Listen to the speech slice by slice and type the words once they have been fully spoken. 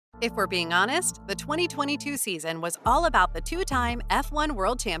If we're being honest, the 2022 season was all about the two-time F1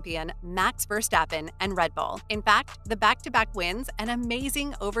 world champion Max Verstappen and Red Bull. In fact, the back-to-back wins and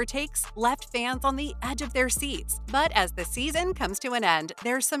amazing overtakes left fans on the edge of their seats. But as the season comes to an end,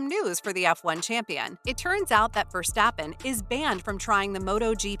 there's some news for the F1 champion. It turns out that Verstappen is banned from trying the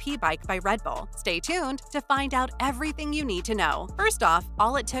MotoGP bike by Red Bull. Stay tuned to find out everything you need to know. First off,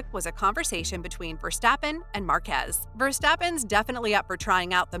 all it took was a conversation between Verstappen and Marquez. Verstappen's definitely up for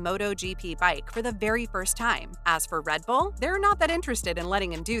trying out the MotoGP bike for the very first time. As for Red Bull, they're not that interested in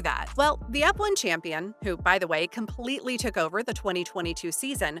letting him do that. Well, the F1 champion, who, by the way, completely took over the 2022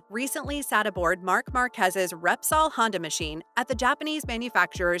 season, recently sat aboard Marc Marquez's Repsol Honda machine at the Japanese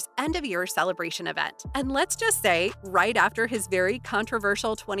manufacturer's end-of-year celebration event. And let's just say, right after his very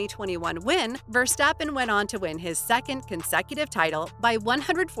controversial 2021 win, Verstappen went on to win his second consecutive title by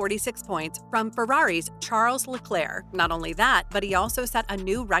 146 points from Ferrari's Charles Leclerc. Not only that, but he also set a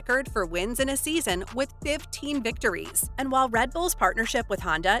new record for wins in a season with 15 victories. And while Red Bull's partnership with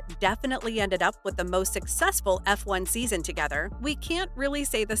Honda definitely ended up with the most successful F1 season together, we can't really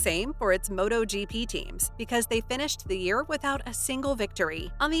say the same for its MotoGP teams because they finished the year without a single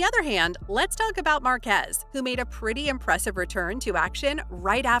victory. On the other hand, let's talk about Marquez, who made a pretty impressive return to action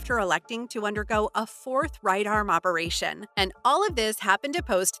right after electing to undergo a fourth right arm operation. And all of this happened to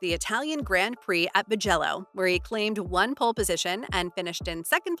post the Italian Grand Prix at Mugello, where he claimed one pole position and finished in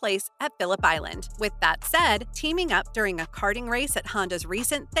second place at Phillip Island. With that said, teaming up during a karting race at Honda's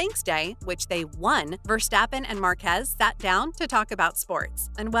recent Thanks Day, which they won, Verstappen and Marquez sat down to talk about sports.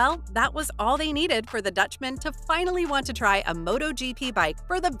 And well, that was all they needed for the Dutchman to finally want to try a MotoGP bike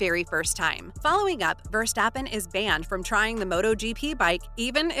for the very first time. Following up, Verstappen is banned from trying the MotoGP bike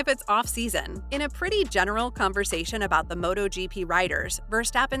even if it's off-season. In a pretty general conversation about the MotoGP riders,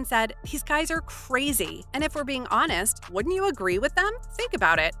 Verstappen said, "These guys are crazy. And if we're being honest, wouldn't you agree with them? Think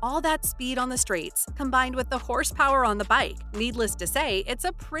about it. All that speed on the straights, combined with the horsepower on the bike. Needless to say, it's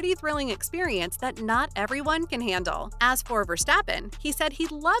a pretty thrilling experience that not everyone can handle." As for Verstappen, he said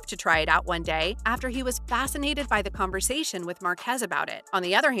he'd love to try it out one day after he was fascinated by the conversation with Marquez about it. On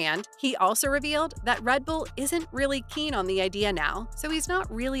the other hand, he also revealed that Red Bull isn't really keen on the idea now, so he's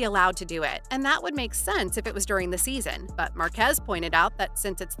not really allowed to do it. And that would make sense if it was during the season, but Marquez pointed out that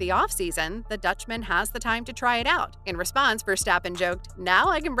since it's the off-season, the Dutchman has the time to try it out. In response, Verstappen joked, "Now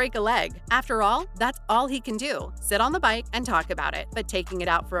I can break a leg." After all, that's all he can do, sit on the bike and talk about it. But taking it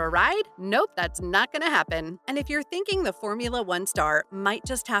out for a ride? Nope, that's not gonna happen. And if you're thinking the Formula 1 star might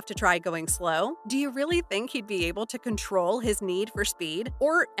just have to try going slow, do you really think he'd be able to control his need for speed?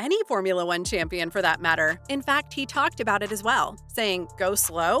 Or any Formula 1 champion for that matter? In fact, he talked about it as well, saying, "Go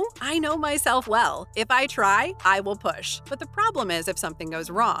slow? I know myself well. If I try, I will push. But the problem is if something goes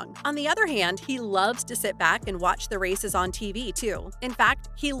wrong." On the other hand, he loves to sit back and watch the races on TV too. In fact,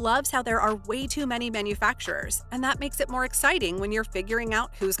 he loves how there are way too many manufacturers, and that makes it more exciting when you're figuring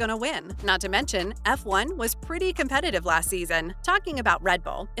out who's gonna win. Not to mention, F1 was pretty competitive last season. Talking about Red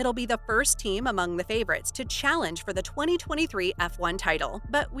Bull, it'll be the first team among the favorites to challenge for the 2023 F1 title.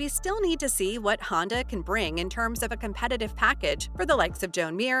 But we still need to see what Honda can bring in terms of a competitive package for the likes of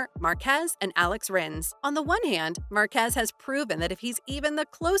Joan Mir, Marquez, and Alex Rins. On the one hand, Marquez has proven that if he's even the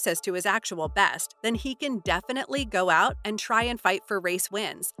closest to his actual best, then he can definitely go out and try and fight for race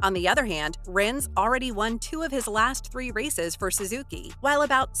wins. On the other hand, Rins already won 2 of his last 3 races for Suzuki. While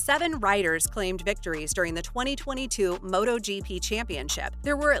about 7 riders claimed victories during the 2022 MotoGP Championship,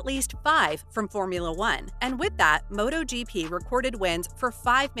 there were at least 5 from Formula 1. And with that, MotoGP recorded wins for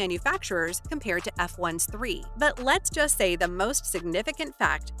 5 manufacturers compared to F1's 3. But let's just say the most significant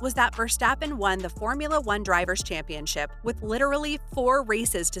fact was that Verstappen won the Formula 1 Drivers' Championship with literally 4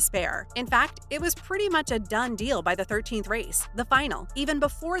 races to spare. In fact, it was pretty much a done deal by the 13th race, the final, even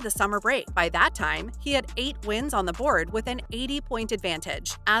before the summer break. By that time, he had 8 wins on the board with an 80-point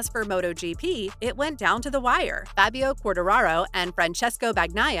advantage. As for MotoGP, it went down to the wire. Fabio Quartararo and Francesco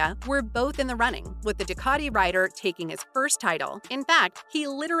Bagnaia were both in the running, with the Ducati rider taking his first title. In fact, he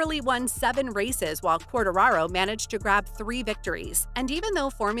literally won 7 races while Quartararo managed to grab 3 victories. And even though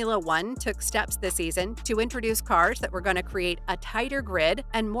Formula 1 took steps this season to introduce cars that were going to create a tighter grid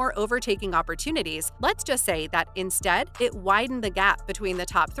and more overtaking opportunities, let's just say that instead, it widened the gap between the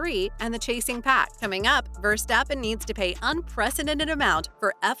top 3 and the chasing pack. Coming up, Verstappen needs to pay unprecedented amount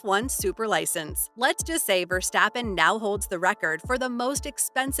for F1's super license. Let's just say Verstappen now holds the record for the most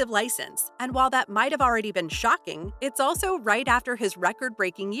expensive license. And while that might have already been shocking, it's also right after his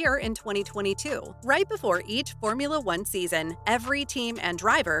record-breaking year in 2022. Right before each Formula 1 season, every team and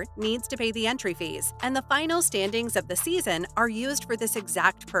driver needs to pay the entry fees, and the final standings of the season are used for this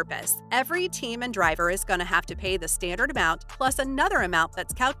exact purpose. Every team and driver is going to have to pay the standard amount plus another another amount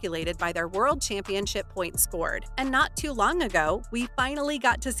that's calculated by their World Championship points scored. And not too long ago, we finally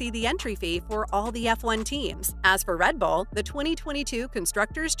got to see the entry fee for all the F1 teams. As for Red Bull, the 2022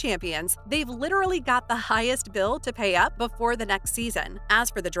 Constructors' Champions, they've literally got the highest bill to pay up before the next season. As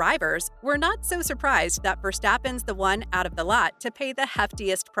for the drivers, we're not so surprised that Verstappen's the one out of the lot to pay the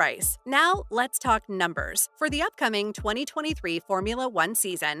heftiest price. Now, let's talk numbers. For the upcoming 2023 Formula One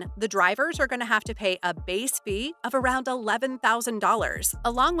season, the drivers are going to have to pay a base fee of around $11,000.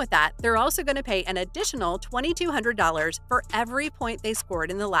 Along with that, they're also going to pay an additional $2,200 for every point they scored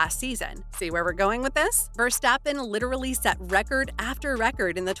in the last season. See where we're going with this? Verstappen literally set record after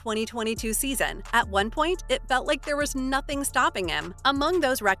record in the 2022 season. At one point, it felt like there was nothing stopping him. Among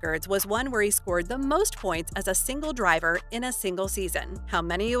those records was one where he scored the most points as a single driver in a single season. How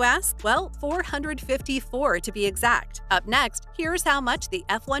many, you ask? Well, 454 to be exact. Up next, here's how much the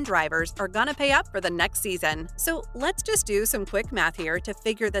F1 drivers are gonna pay up for the next season. So let's just do some quick math here to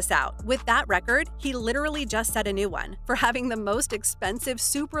figure this out. With that record, he literally just set a new one for having the most expensive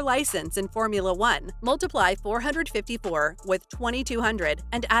super license in Formula One. Multiply 454 with 2,200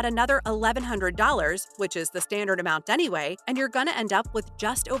 and add another $1,100, which is the standard amount anyway, and you're gonna end up with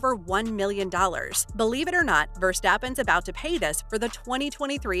just over $1 million. Believe it or not, Verstappen's about to pay this for the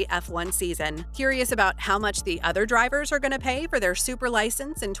 2023 F1 season. Curious about how much the other drivers are gonna pay for their super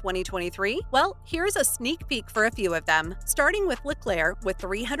license in 2023? Well, here's a sneak peek for a few of them. Starting with Leclerc with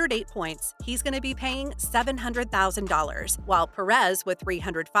 308 points, he's gonna be paying $700,000, while Perez with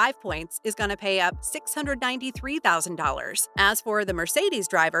 305 points is gonna pay up $693,000. As for the Mercedes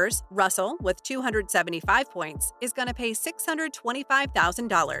drivers, Russell with 275 points is gonna pay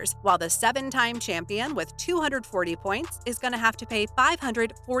 $625,000, while the seven-time champion with 240 points is gonna have to pay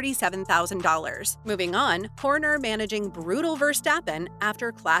 $547,000. Moving on, Horner managing brutal Verstappen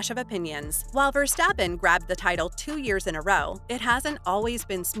after clash of opinions. While Verstappen grabbed the title 2 years in a row, it hasn't always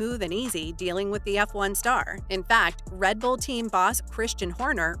been smooth and easy dealing with the F1 star. In fact, Red Bull team boss Christian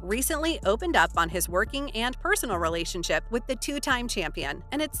Horner recently opened up on his working and personal relationship with the two-time champion,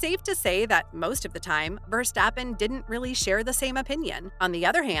 and it's safe to say that most of the time, Verstappen didn't really share the same opinion. On the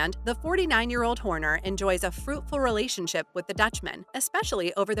other hand, the 49-year-old Horner enjoys a fruitful relationship with the Dutchman,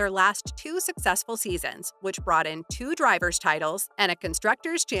 especially over their last 2 successful seasons, which brought in 2 drivers' titles and a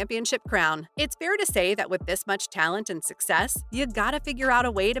Constructors' Championship crown. It's fair to say that with this much talent and success, you gotta figure out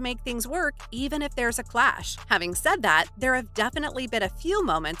a way to make things work, even if there's a clash. Having said that, there have definitely been a few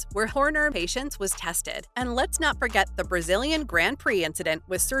moments where Horner's patience was tested. And let's not forget the Brazilian Grand Prix incident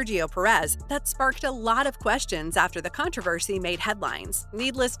with Sergio Perez that sparked a lot of questions after the controversy made headlines.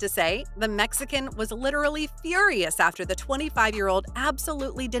 Needless to say, the Mexican was literally furious after the 25-year-old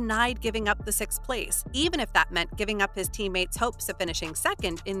absolutely denied giving up the 6th place, even if that meant giving up his teammates' hopes of finishing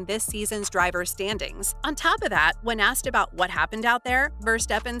second in this season's driver's standings. On top of that, when asked about what happened out there,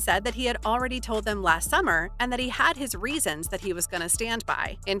 Verstappen said that he had already told them last summer and that he had his reasons that he was going to stand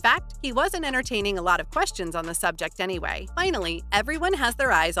by. In fact, he wasn't entertaining a lot of questions on the subject anyway. Finally, everyone has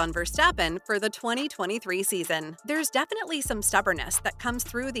their eyes on Verstappen for the 2023 season. There's definitely some stubbornness that comes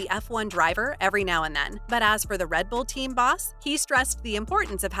through the F1 driver every now and then, but as for the Red Bull team boss, he stressed the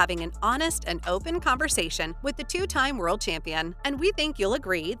importance of having an honest and open conversation with the two-time world champion, and we think you'll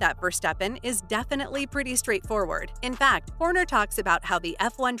agree that Verstappen is definitely pretty straightforward. In fact, Horner talks about how the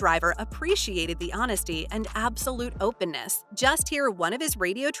F1 driver appreciated the honesty and absolute openness. Just hear one of his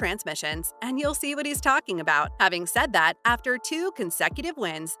radio transmissions, and you'll see what he's talking about. Having said that, after 2 consecutive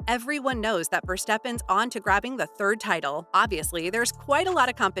wins, everyone knows that Verstappen's on to grabbing the 3rd title. Obviously, there's quite a lot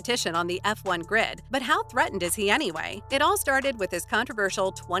of competition on the F1 grid, but how threatened is he anyway? It all started with his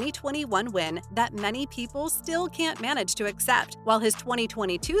controversial 2021 win that many people still can't manage to accept, while his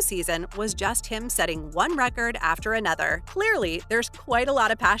 2022 season was just him setting one record after another. Clearly, there's quite a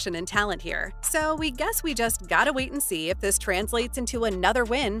lot of passion and talent here. So we guess we just gotta wait and see if this translates into another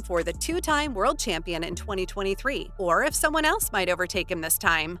win for the 2-time world champion in 2023, or if someone else might overtake him this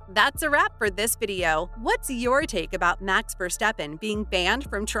time. That's a wrap for this video. What's your take about Max Verstappen being banned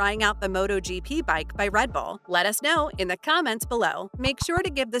from trying out the MotoGP bike by Red Bull? Let us know in the comments below. Make sure to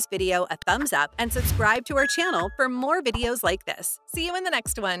give this video a thumbs up and subscribe to our channel for more videos like this. See you in the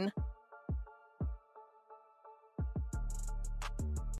next one.